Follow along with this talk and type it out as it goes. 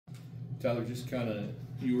Tyler, just kind of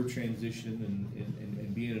your transition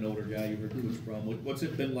and being an older guy, you heard Coach Brom. What's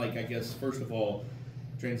it been like, I guess, first of all,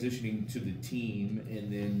 transitioning to the team,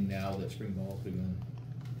 and then now that spring ball's begun?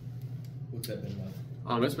 What's that been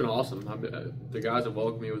like? It's been awesome. The guys have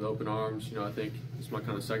welcomed me with open arms. You know, I think it's my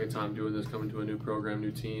kind of second time doing this, coming to a new program,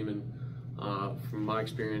 new team, and from my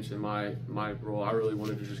experience and my role, I really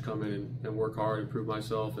wanted to just come in and work hard, improve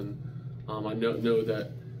myself, and I know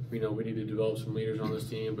that we need to develop some leaders on this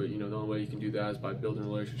team, but the only way you can do that is by building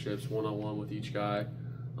relationships one-on-one with each guy,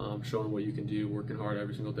 showing what you can do, working hard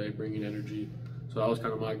every single day, bringing energy. So that was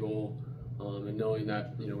kind of my goal, and knowing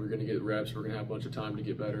that we're going to get reps, we're going to have a bunch of time to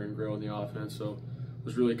get better and grow in the offense. So it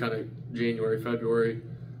was really kind of January, February,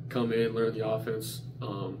 come in, learn the offense,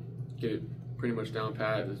 get it pretty much down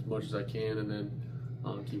pat as much as I can, and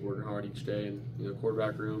then keep working hard each day. And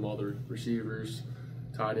quarterback room, all the receivers,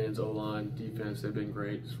 tight ends, O-line, defense, they've been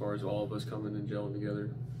great as far as all of us coming and gelling together.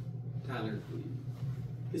 Tyler,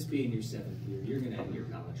 this being your 7th year, you're going to end your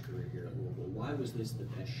college career here at Louisville. Why was this the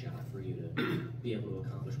best shot for you to be able to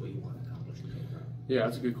accomplish what you want to accomplish in Coach Brown? Yeah,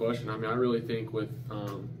 that's a good question. I mean, I really think with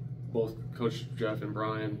both Coach Jeff and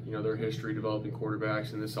Brian, their history developing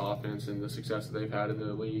quarterbacks in this offense and the success that they've had in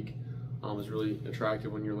the league is really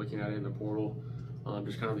attractive when you're looking at it in the portal.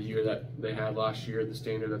 Just kind of the year that they had last year, the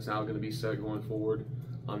standard that's now going to be set going forward.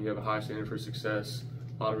 You have a high standard for success,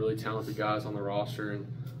 a lot of really talented guys on the roster, and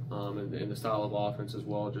the style of offense as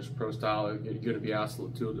well, just pro style. You're going to be asked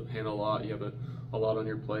to handle a lot. You have a lot on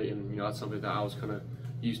your plate, and that's something that I was kind of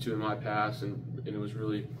used to in my past, and it was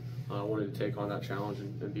really wanted to take on that challenge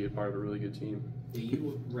and be a part of a really good team.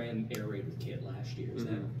 You ran air raid with Kit last year. Is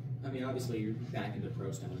that? I mean, obviously you're back into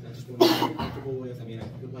pro style. Is that just what you're comfortable with? I mean,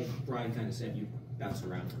 like Brian kind of said, you bounce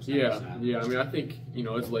around from side to side. Yeah. I mean, I think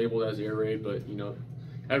it's labeled as air raid, but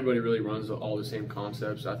everybody really runs all the same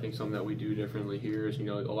concepts. I think something that we do differently here is a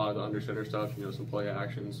lot of the under center stuff. Some play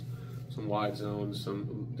actions, some wide zones,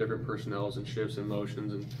 some different personnels and shifts and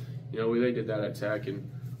motions, and they did that at Tech, and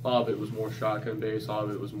a lot of it was more shotgun based, a lot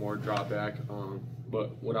of it was more drop back.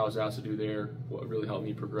 But what I was asked to do there, what really helped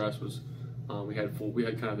me progress was we had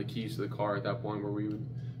kind of the keys to the car at that point where we would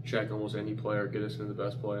check almost any player, get us into the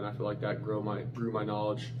best play, and I feel like that grew my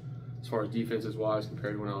knowledge as far as defenses wise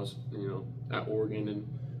compared to when I was at Oregon,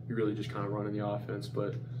 and you really just kind of running the offense.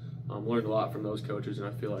 But learned a lot from those coaches, and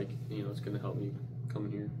I feel like it's going to help me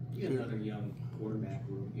coming here. You got another young quarterback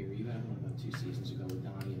room here. You had one about 2 seasons ago with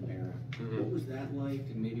Donnie and Barra. What was that like,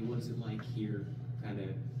 and maybe what is it like here, kind of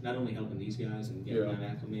not only helping these guys and getting them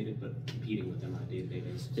acclimated, but competing with them on a day-to-day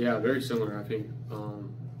basis? Yeah, very similar. I think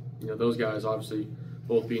those guys obviously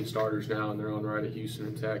both being starters now in their own right at Houston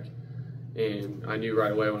and Tech, and I knew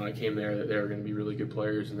right away when I came there that they were going to be really good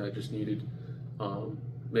players, and that just needed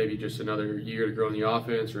maybe just another year to grow in the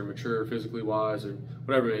offense or mature physically wise or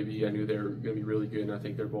whatever it may be. I knew they were going to be really good, and I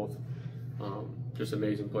think they're both just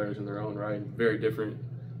amazing players in their own right, very different.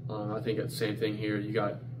 I think it's the same thing here. You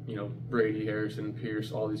got Brady, Harrison,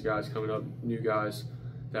 Peirce, all these guys coming up, new guys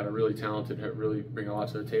that are really talented, that really bring a lot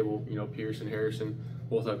to the table. Peirce and Harrison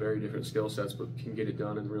both have very different skill sets, but can get it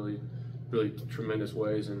done in really, really tremendous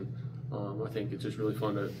ways. And I think it's just really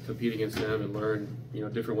fun to compete against them and learn,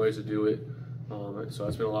 different ways to do it. So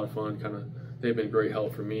it's been a lot of fun. They've been great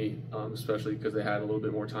help for me, especially because they had a little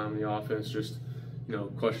bit more time in the offense. Just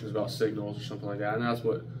questions about signals or something like that, and that's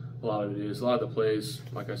what a lot of it is. A lot of the plays,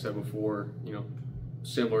 like I said before,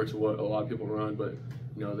 similar to what a lot of people run, but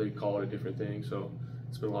they call it a different thing. So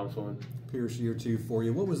it's been a lot of fun. Peirce, year 2 for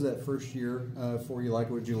you. What was that first year for you like?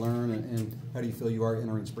 What did you learn, and how do you feel you are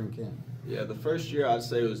entering spring camp? Yeah, the first year I'd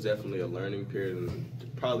say it was definitely a learning period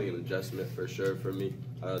and probably an adjustment for sure for me.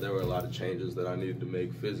 There were a lot of changes that I needed to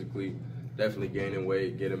make physically, definitely gaining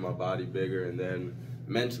weight, getting my body bigger, and then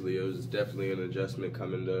mentally it was definitely an adjustment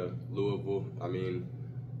coming to Louisville. I mean,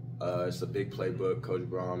 it's a big playbook. Coach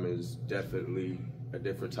Brom is definitely a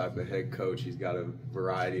different type of head coach. He's got a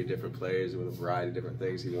variety of different players with a variety of different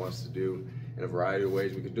things he wants to do in a variety of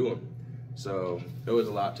ways we could do them. So it was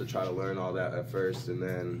a lot to try to learn all that at first, and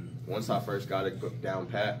then once I first got it down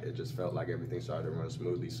pat, it just felt like everything started to run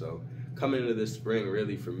smoothly. So coming into this spring,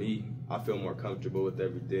 really for me, I feel more comfortable with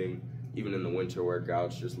everything. Even in the winter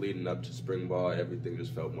workouts, just leading up to spring ball, everything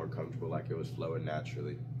just felt more comfortable, like it was flowing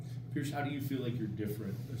naturally. Peirce, how do you feel like you're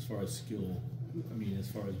different as far as skill? I mean, as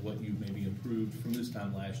far as what you maybe improved from this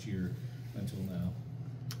time last year until now?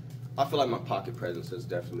 I feel like my pocket presence has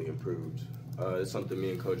definitely improved. It's something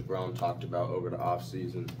me and Coach Brown talked about over the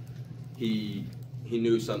offseason. He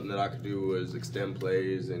knew something that I could do was extend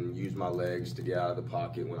plays and use my legs to get out of the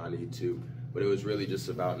pocket when I need to. But it was really just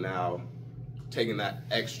about now taking that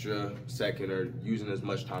extra second or using as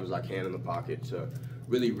much time as I can in the pocket to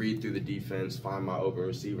really read through the defense, find my open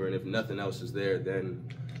receiver, and if nothing else is there, then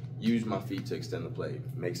use my feet to extend the play,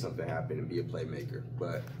 make something happen, and be a playmaker.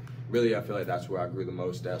 But really, I feel like that's where I grew the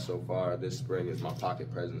most at so far this spring. Is my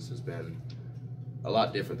pocket presence has been a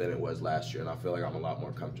lot different than it was last year, and I feel like I'm a lot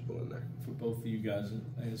more comfortable in there. For both of you guys,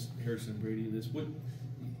 as Harrison and Brady,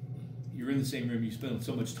 you're in the same room, you spend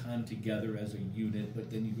so much time together as a unit,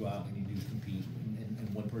 but then you go out and you do compete,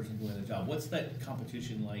 and one person can win a job. What's that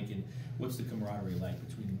competition like, and what's the camaraderie like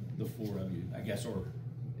between the four of you, I guess, or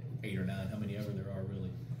 8 or 9, how many ever there are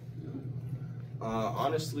really?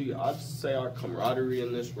 Honestly, I'd say our camaraderie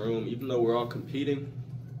in this room, even though we're all competing,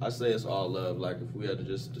 I'd say it's all love. Like, if we had to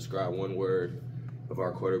just describe one word of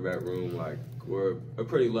our quarterback room, like, we're a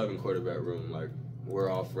pretty loving quarterback room. Like, we're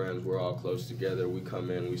all friends, we're all close together, we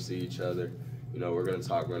come in, we see each other, you know, we're gonna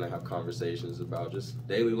talk, we're gonna have conversations about just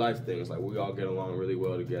daily life things. Like, we all get along really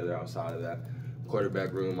well together outside of that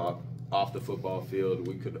quarterback room. Off the football field,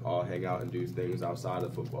 we could all hang out and do things outside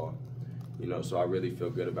of football. You know, so I really feel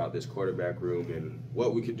good about this quarterback room and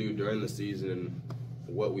what we could do during the season and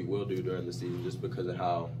what we will do during the season, just because of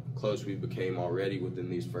how close we became already within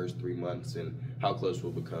these first 3 months and how close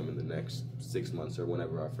we'll become in the next 6 months or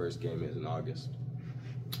whenever our first game is in August.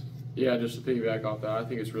 Yeah, just to piggyback off that, I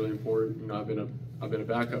think it's really important. You know, I've been a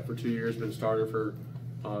backup for 2 years, been a starter for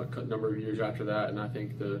a number of years after that, and I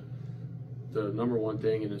think the number one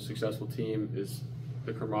thing in a successful team is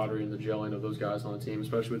the camaraderie and the gelling of those guys on the team,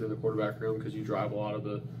 especially within the quarterback room, because you drive a lot of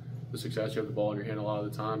the success. You have the ball in your hand a lot of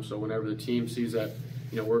the time. So whenever the team sees that,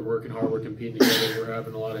 you know, we're working hard, we're competing together, we're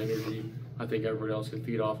having a lot of energy, I think everybody else can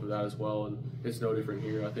feed off of that as well. And it's no different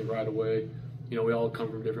here. I think right away, you know, we all come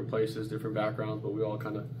from different places, different backgrounds, but we all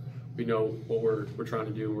we know what we're trying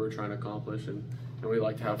to do, what we're trying to accomplish, and we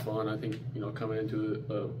like to have fun. I think, you know, coming into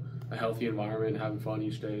a healthy environment, having fun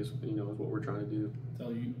each day is what we're trying to do.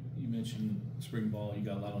 Tell you mentioned spring ball. You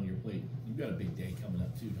got a lot on your plate. You've got a big day coming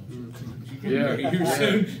up too, don't you? You get married here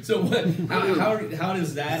soon. So what? How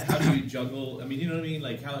does that? How do you juggle? I mean, you know what I mean?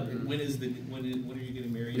 Like when are you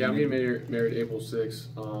getting married? Yeah, I'm getting married April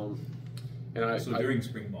 6th. So during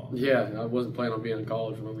spring ball. Yeah, I wasn't planning on being in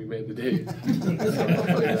college when we made the date.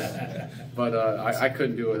 But I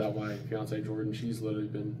couldn't do it without my fiance Jordan.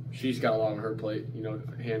 She's got a lot on her plate, you know,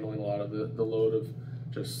 handling a lot of the load of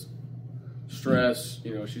just stress.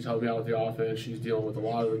 You know, she's helping out with the offense. She's dealing with a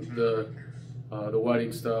lot of the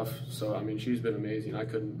wedding stuff. So I mean, she's been amazing.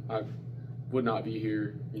 I would not be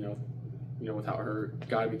here, you know, without her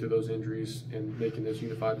guiding me through those injuries and making this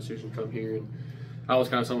unified decision to come here. And that was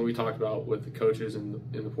kind of something we talked about with the coaches in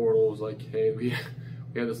the portal. Was like, hey, we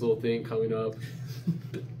have this little thing coming up.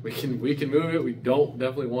 We can move it. We don't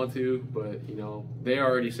definitely want to, but you know, they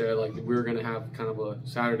already said like we were going to have kind of a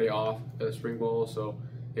Saturday off at spring ball, so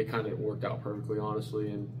it kind of worked out perfectly, honestly.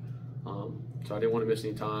 And so I didn't want to miss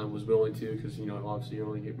any time. Was willing to, because you know, obviously you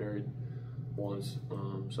only get married once.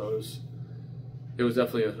 So it was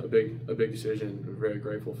definitely a big decision. I'm very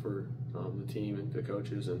grateful for the team and the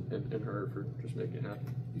coaches and her for just making it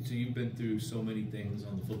happen. So you've been through so many things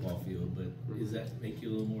on the football field, but does that make you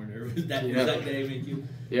a little more nervous? Does that day make you?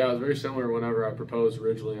 Yeah, it was very similar. Whenever I proposed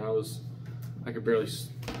originally, I could barely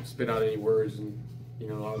spit out any words, and you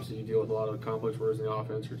know, obviously you deal with a lot of complex words in the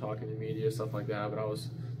offense. You're talking to media, stuff like that. But I was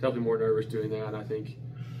definitely more nervous doing that. And I think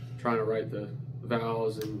trying to write the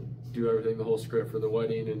vows and do everything, the whole script for the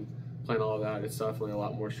wedding and plan all of that, it's definitely a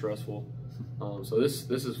lot more stressful. So this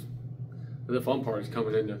is the fun part, is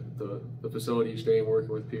coming into the facility each day and working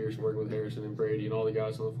with Peirce and working with Harrison and Brady and all the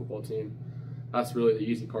guys on the football team. That's really the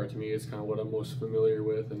easy part to me. It's kind of what I'm most familiar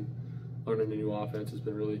with, and learning the new offense has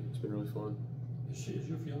been really fun. Is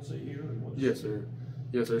your fiance here? Yes, sir.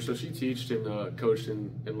 Yes, sir. So she teached and coached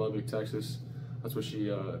in Lubbock, Texas. That's what she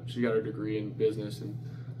got her degree in business, and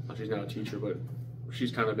she's now a teacher. But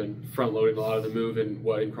she's kind of been front loading a lot of the move and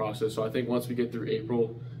wedding process. So I think once we get through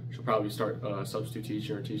April, she'll probably start substitute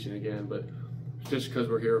teaching or teaching again. But just because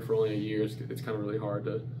we're here for only a year, it's kind of really hard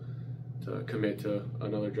to commit to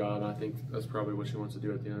another job. I think that's probably what she wants to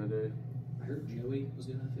do at the end of the day. I heard Joey was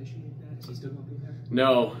going to officiate that. Is he still going to be there?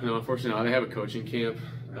 No, unfortunately not. They have a coaching camp.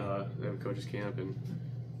 They have a coaches camp, and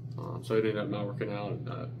so it ended up not working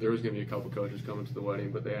out. There was going to be a couple coaches coming to the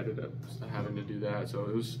wedding, but they ended up having to do that. So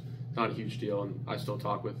it was not a huge deal, and I still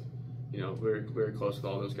talk with, very, very close with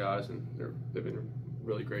all those guys, and they've been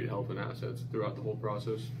really great help and assets throughout the whole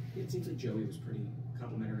process. It seems like Joey was pretty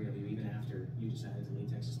complimentary of you even after you decided to leave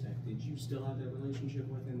Texas Tech. Did you still have that relationship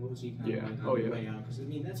with him? What was he kind of like on your way out? Because,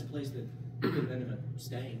 that's a place that you could have ended up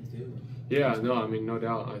staying, too. Yeah, no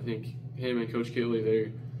doubt. I think him and Coach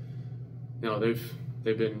Kitley,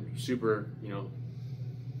 they've been super,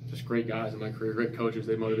 just great guys in my career, great coaches.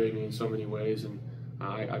 They motivate me in so many ways, and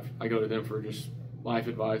I go to them for just life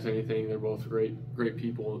advice, anything. They're both great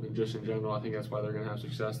people, and just in general, I think that's why they're going to have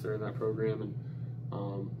success there in that program.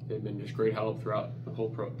 And they've been just great help throughout the whole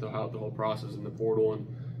process in the portal. And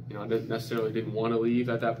I necessarily didn't want to leave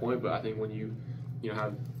at that point, but I think when you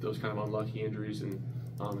have those kind of unlucky injuries and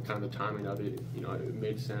kind of the timing of it, it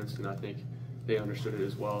made sense, and I think they understood it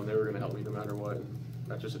as well, and they were going to help me no matter what. And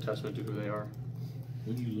that's just a testament to who they are.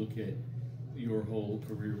 When you look at your whole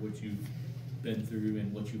career, what you've been through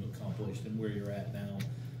and what you've accomplished and where you're at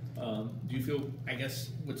now, do you feel, I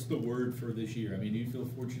guess, what's the word for this year? I mean, do you feel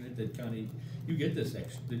fortunate that kind of you get this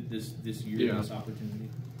year, this opportunity?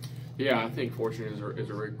 Yeah, I think fortunate is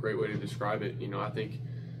a great way to describe it. I think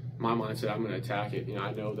my mindset, I'm going to attack it.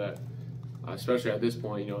 I know that, especially at this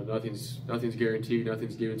point, nothing's guaranteed,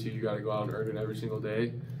 nothing's given to you. You got to go out and earn it every single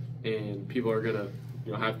day, and people are going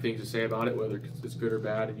to have things to say about it, whether it's good or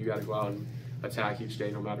bad, and you got to go out and attack each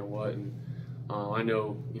day no matter what. And I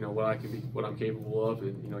know what I'm capable of,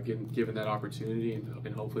 and given that opportunity,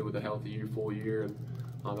 and hopefully with a healthy full year. And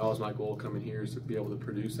that was my goal coming here, is to be able to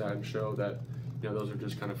produce that and show that those are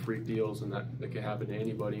just kind of freak deals, and that can happen to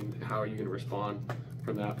anybody. And how are you going to respond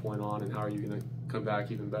from that point on, and how are you going to come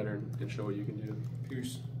back even better and show what you can do?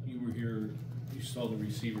 Peirce, you were here. You saw the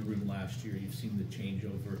receiver room last year. You've seen the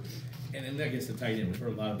changeover, and then I guess the tight end. We've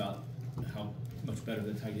heard a lot about how much better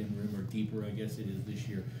the tight end room, or deeper, I guess it is this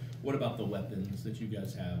year. What about the weapons that you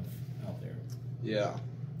guys have out there? Yeah,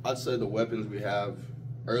 I'd say the weapons we have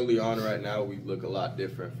early on right now, we look a lot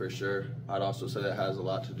different for sure. I'd also say that has a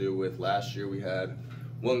lot to do with last year we had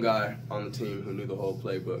one guy on the team who knew the whole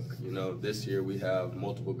playbook. This year we have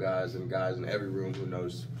multiple guys in every room who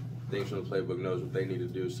knows things from the playbook, knows what they need to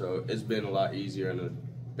do. So it's been a lot easier and a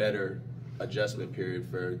better adjustment period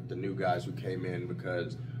for the new guys who came in,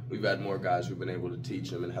 because we've had more guys who've been able to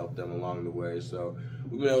teach them and help them along the way. So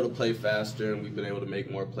we've been able to play faster, and we've been able to make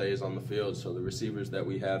more plays on the field. So the receivers that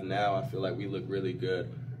we have now, I feel like we look really good.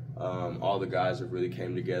 All the guys have really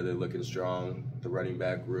came together, looking strong. The running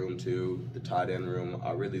back room too, the tight end room.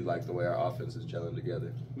 I really like the way our offense is gelling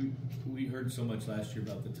together. We heard so much last year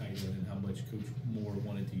about the tight end and how much Coach Moore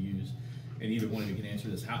wanted to use, and either one of you can answer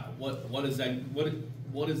this. What does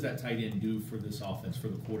that tight end do for this offense, for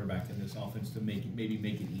the quarterback in this offense, to make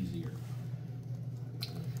it easier?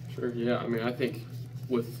 Sure. Yeah. I mean, I think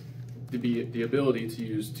with the ability to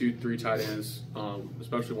use 2-3 tight ends,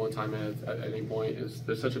 especially one tight end at any point,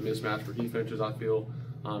 there's such a mismatch for defenses. I feel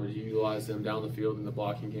as you utilize them down the field in the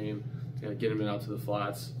blocking game, to get them out to the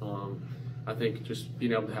flats. I think just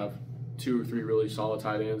being able to have 2 or 3 really solid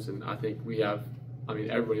tight ends, and I think we have. I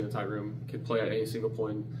mean, everybody in the tight room can play at any single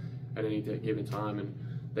point at any given time, and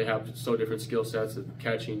they have so different skill sets of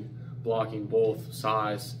catching, blocking, both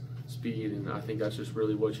size, speed, and I think that's just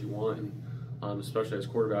really what you want. And especially as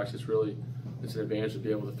quarterbacks, it's an advantage to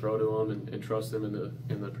be able to throw to them and trust them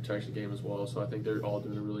in the protection game as well. So I think they're all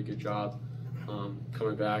doing a really good job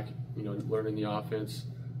coming back, learning the offense,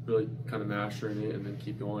 really kind of mastering it, and then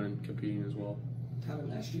keep going and competing as well. Tyler,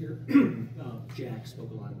 last year, Jack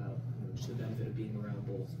spoke a lot about just the benefit of being around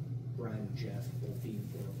both Brian and Jeff, both being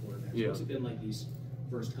former quarterbacks. Yeah. What's it been like these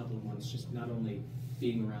first couple of months, just not only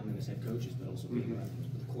being around them as head coaches, but also being around them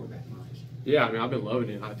with the quarterback minds? Yeah, I mean, I've been loving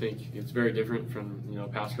it. I think it's very different from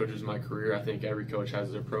past coaches in my career. I think every coach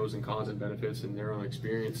has their pros and cons and benefits and their own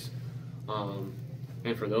experience.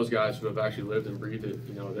 And for those guys who have actually lived and breathed it,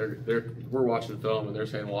 we're watching film and they're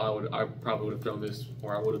saying, well, I probably would have thrown this,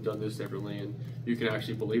 or I would have done this differently. And you can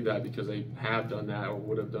actually believe that because they have done that or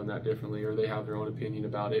would have done that differently, or they have their own opinion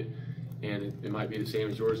about it. And it might be the same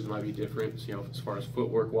as yours, it might be different. So, as far as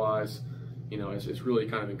footwork wise, it's really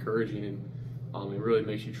kind of encouraging, and it really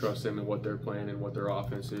makes you trust them and what they're playing and what their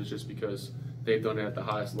offense is, just because they've done it at the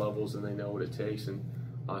highest levels and they know what it takes. And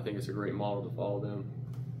I think it's a great model to follow them.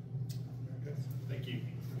 Thank you.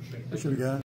 Appreciate it, guys.